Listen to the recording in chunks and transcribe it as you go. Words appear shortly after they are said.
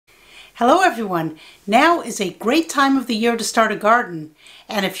Hello everyone! Now is a great time of the year to start a garden.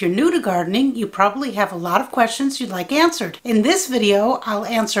 And if you're new to gardening, you probably have a lot of questions you'd like answered. In this video, I'll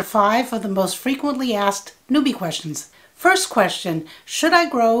answer 5 of the most frequently asked newbie questions. First question, should I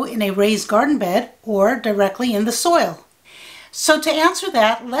grow in a raised garden bed or directly in the soil? So to answer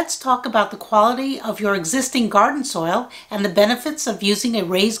that, let's talk about the quality of your existing garden soil and the benefits of using a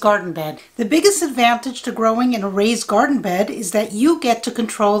raised garden bed. The biggest advantage to growing in a raised garden bed is that you get to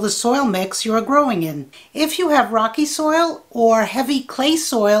control the soil mix you are growing in. If you have rocky soil or heavy clay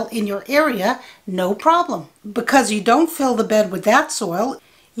soil in your area, no problem. Because you don't fill the bed with that soil,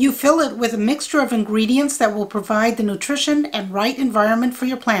 you fill it with a mixture of ingredients that will provide the nutrition and right environment for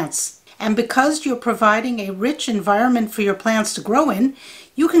your plants. And because you're providing a rich environment for your plants to grow in,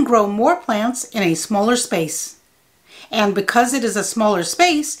 you can grow more plants in a smaller space. And because it is a smaller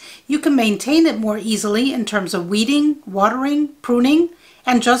space, you can maintain it more easily in terms of weeding, watering, pruning,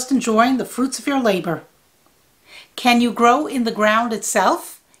 and just enjoying the fruits of your labor. Can you grow in the ground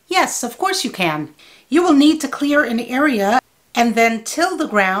itself? Yes, of course you can. You will need to clear an area and then till the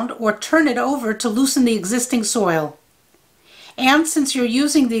ground or turn it over to loosen the existing soil. And since you're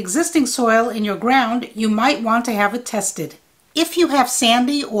using the existing soil in your ground, you might want to have it tested. If you have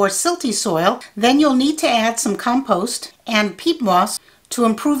sandy or silty soil, then you'll need to add some compost and peat moss to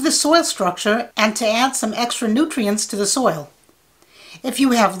improve the soil structure and to add some extra nutrients to the soil. If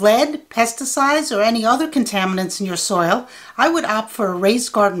you have lead, pesticides, or any other contaminants in your soil, I would opt for a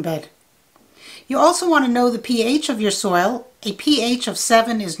raised garden bed. You also want to know the pH of your soil. A pH of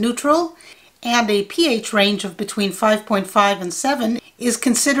 7 is neutral, and a pH range of between 5.5 and 7 is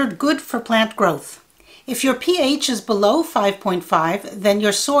considered good for plant growth. If your pH is below 5.5, then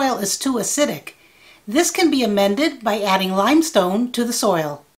your soil is too acidic. This can be amended by adding limestone to the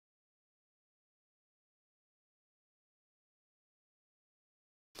soil.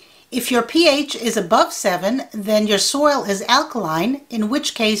 If your pH is above 7, then your soil is alkaline, in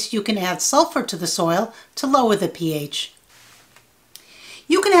which case you can add sulfur to the soil to lower the pH.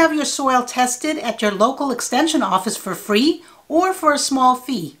 You can have your soil tested at your local extension office for free or for a small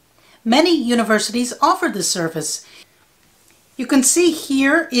fee. Many universities offer this service. You can see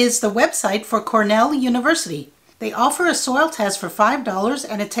here is the website for Cornell University. They offer a soil test for $5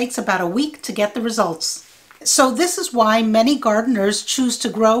 and it takes about a week to get the results. So this is why many gardeners choose to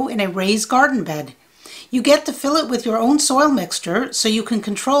grow in a raised garden bed. You get to fill it with your own soil mixture so you can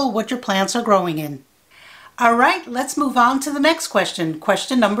control what your plants are growing in. Alright, let's move on to the next question,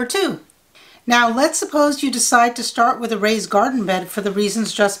 question number 2. Now let's suppose you decide to start with a raised garden bed for the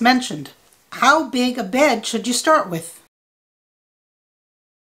reasons just mentioned. How big a bed should you start with?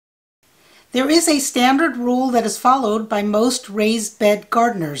 There is a standard rule that is followed by most raised bed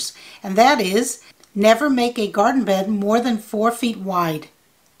gardeners, and that is, never make a garden bed more than 4 feet wide.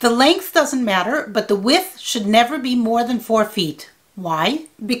 The length doesn't matter, but the width should never be more than 4 feet. Why?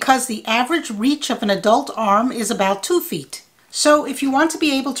 Because the average reach of an adult arm is about 2 feet. So if you want to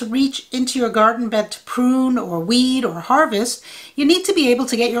be able to reach into your garden bed to prune or weed or harvest, you need to be able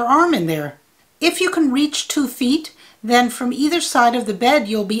to get your arm in there. If you can reach 2 feet, then from either side of the bed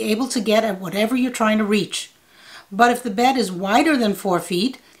you'll be able to get at whatever you're trying to reach. But if the bed is wider than 4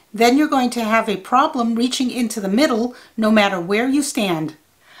 feet, then you're going to have a problem reaching into the middle no matter where you stand.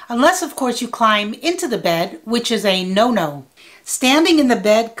 Unless of course you climb into the bed, which is a no-no. Standing in the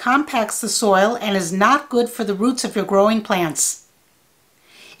bed compacts the soil and is not good for the roots of your growing plants.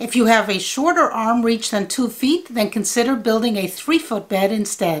 If you have a shorter arm reach than 2 feet, then consider building a 3-foot bed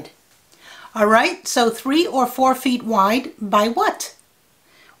instead. Alright, so 3 or 4 feet wide by what?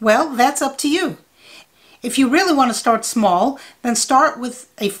 Well, that's up to you. If you really want to start small, then start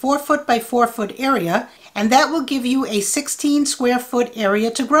with a 4-foot by 4-foot area, and that will give you a 16 square foot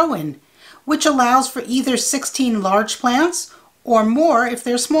area to grow in, which allows for either 16 large plants or more if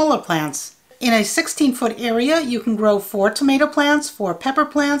they're smaller plants. In a 16-foot area, you can grow 4 tomato plants, 4 pepper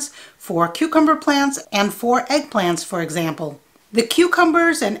plants, 4 cucumber plants, and 4 eggplants, for example. The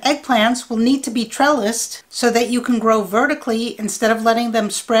cucumbers and eggplants will need to be trellised so that you can grow vertically instead of letting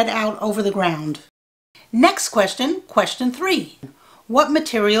them spread out over the ground. Next question, question 3. What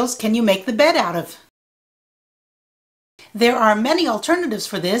materials can you make the bed out of? There are many alternatives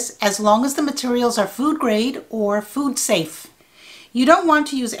for this as long as the materials are food grade or food safe. You don't want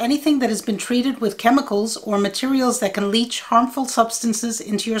to use anything that has been treated with chemicals or materials that can leach harmful substances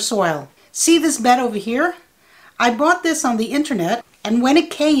into your soil. See this bed over here? I bought this on the internet, and when it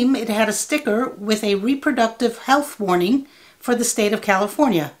came it had a sticker with a reproductive health warning for the state of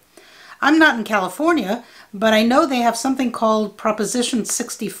California. I'm not in California, but I know they have something called Proposition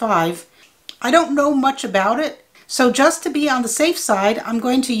 65. I don't know much about it, So just to be on the safe side, I'm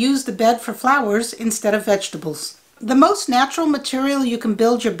going to use the bed for flowers instead of vegetables. The most natural material you can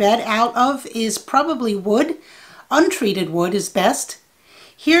build your bed out of is probably wood. Untreated wood is best.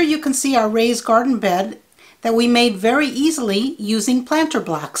 Here you can see our raised garden bed that we made very easily using planter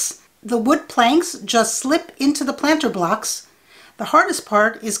blocks. The wood planks just slip into the planter blocks. The hardest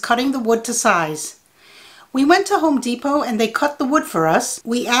part is cutting the wood to size. We went to Home Depot and they cut the wood for us.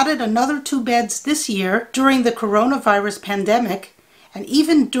 We added another 2 beds this year during the coronavirus pandemic, and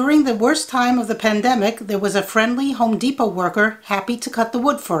even during the worst time of the pandemic, there was a friendly Home Depot worker happy to cut the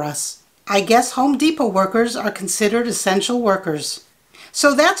wood for us. I guess Home Depot workers are considered essential workers.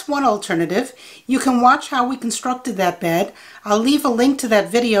 So that's one alternative. You can watch how we constructed that bed. I'll leave a link to that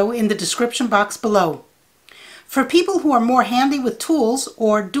video in the description box below. For people who are more handy with tools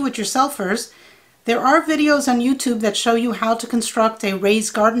or do-it-yourselfers, there are videos on YouTube that show you how to construct a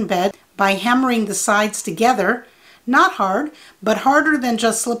raised garden bed by hammering the sides together. Not hard, but harder than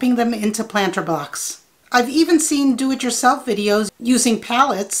just slipping them into planter blocks. I've even seen do-it-yourself videos using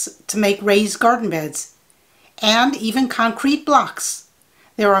pallets to make raised garden beds, and even concrete blocks.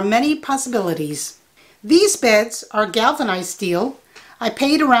 There are many possibilities. These beds are galvanized steel. I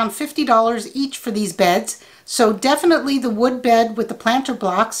paid around $50 each for these beds, so definitely the wood bed with the planter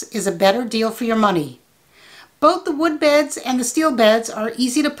blocks is a better deal for your money. Both the wood beds and the steel beds are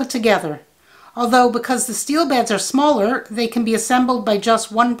easy to put together, although because the steel beds are smaller, they can be assembled by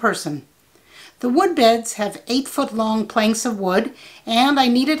just one person. The wood beds have 8-foot long planks of wood, and I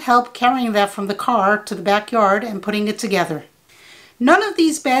needed help carrying that from the car to the backyard and putting it together. None of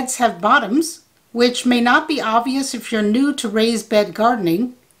these beds have bottoms, which may not be obvious if you're new to raised bed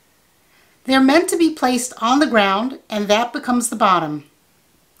gardening. They're meant to be placed on the ground, and that becomes the bottom.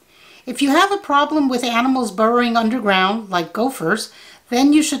 If you have a problem with animals burrowing underground, like gophers,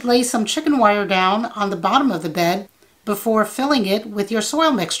 then you should lay some chicken wire down on the bottom of the bed before filling it with your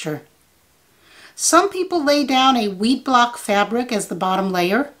soil mixture. Some people lay down a weed block fabric as the bottom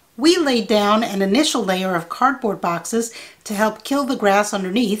layer. We laid down an initial layer of cardboard boxes to help kill the grass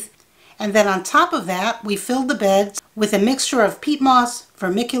underneath, and then on top of that we filled the beds with a mixture of peat moss,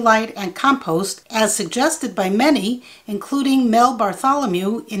 vermiculite, and compost, as suggested by many, including Mel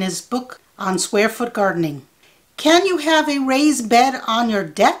Bartholomew in his book on square foot gardening. Can you have a raised bed on your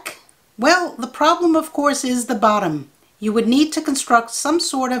deck? Well, the problem of course is the bottom. You would need to construct some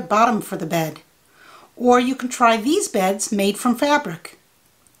sort of bottom for the bed. Or you can try these beds made from fabric.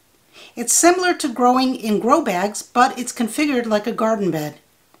 It's similar to growing in grow bags, but it's configured like a garden bed.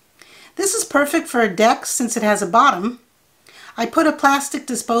 This is perfect for a deck since it has a bottom. I put a plastic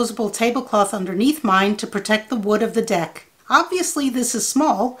disposable tablecloth underneath mine to protect the wood of the deck. Obviously this is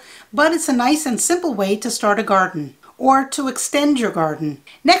small, but it's a nice and simple way to start a garden, or to extend your garden.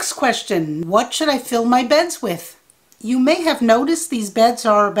 Next question, what should I fill my beds with? You may have noticed these beds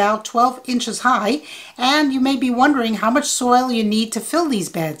are about 12 inches high, and you may be wondering how much soil you need to fill these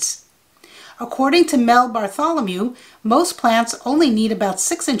beds. According to Mel Bartholomew, most plants only need about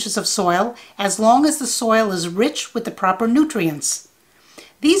 6 inches of soil as long as the soil is rich with the proper nutrients.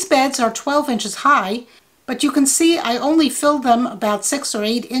 These beds are 12 inches high, but you can see I only filled them about 6 or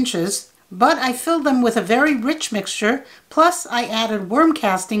 8 inches, but I filled them with a very rich mixture, plus I added worm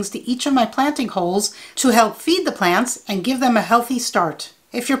castings to each of my planting holes to help feed the plants and give them a healthy start.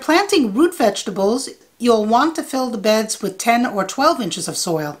 If you're planting root vegetables, you'll want to fill the beds with 10 or 12 inches of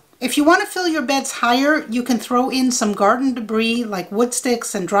soil. If you want to fill your beds higher, you can throw in some garden debris like wood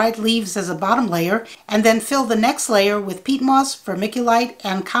sticks and dried leaves as a bottom layer, and then fill the next layer with peat moss, vermiculite,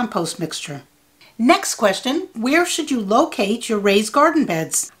 and compost mixture. Next question, where should you locate your raised garden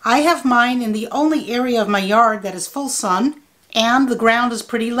beds? I have mine in the only area of my yard that is full sun, and the ground is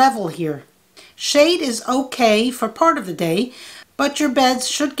pretty level here. Shade is okay for part of the day, but your beds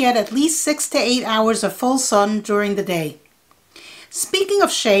should get at least 6 to 8 hours of full sun during the day. Speaking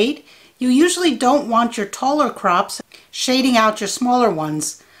of shade, you usually don't want your taller crops shading out your smaller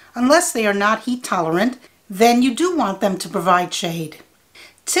ones. Unless they are not heat tolerant, then you do want them to provide shade.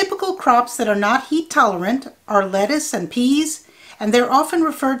 Typical crops that are not heat tolerant are lettuce and peas, and they're often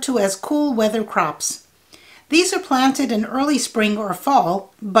referred to as cool weather crops. These are planted in early spring or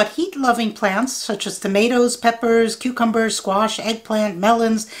fall, but heat-loving plants such as tomatoes, peppers, cucumbers, squash, eggplant,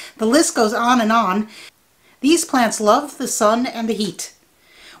 melons, the list goes on and on. These plants love the sun and the heat.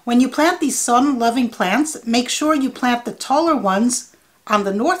 When you plant these sun-loving plants, make sure you plant the taller ones on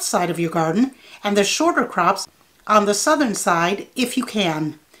the north side of your garden and the shorter crops on the southern side if you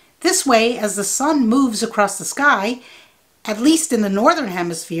can. This way, as the sun moves across the sky, at least in the northern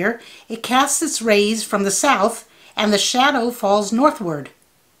hemisphere, it casts its rays from the south and the shadow falls northward.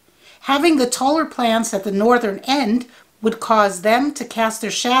 Having the taller plants at the northern end would cause them to cast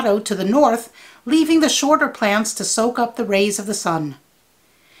their shadow to the north, leaving the shorter plants to soak up the rays of the sun.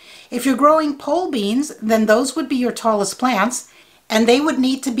 If you're growing pole beans, then those would be your tallest plants, and they would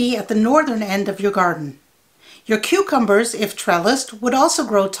need to be at the northern end of your garden. Your cucumbers, if trellised, would also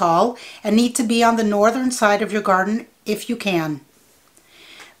grow tall and need to be on the northern side of your garden if you can.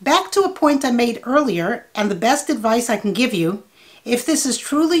 Back to a point I made earlier, and the best advice I can give you, if this is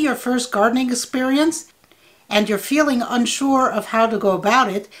truly your first gardening experience and you're feeling unsure of how to go about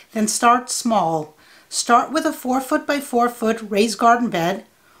it, then start small. Start with a 4 foot by 4 foot raised garden bed,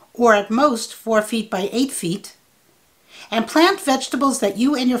 or at most 4 feet by 8 feet, and plant vegetables that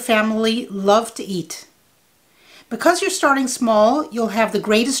you and your family love to eat. Because you're starting small, you'll have the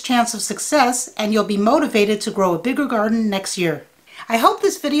greatest chance of success and you'll be motivated to grow a bigger garden next year. I hope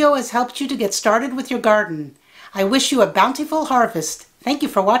this video has helped you to get started with your garden. I wish you a bountiful harvest. Thank you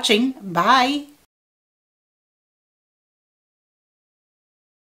for watching. Bye!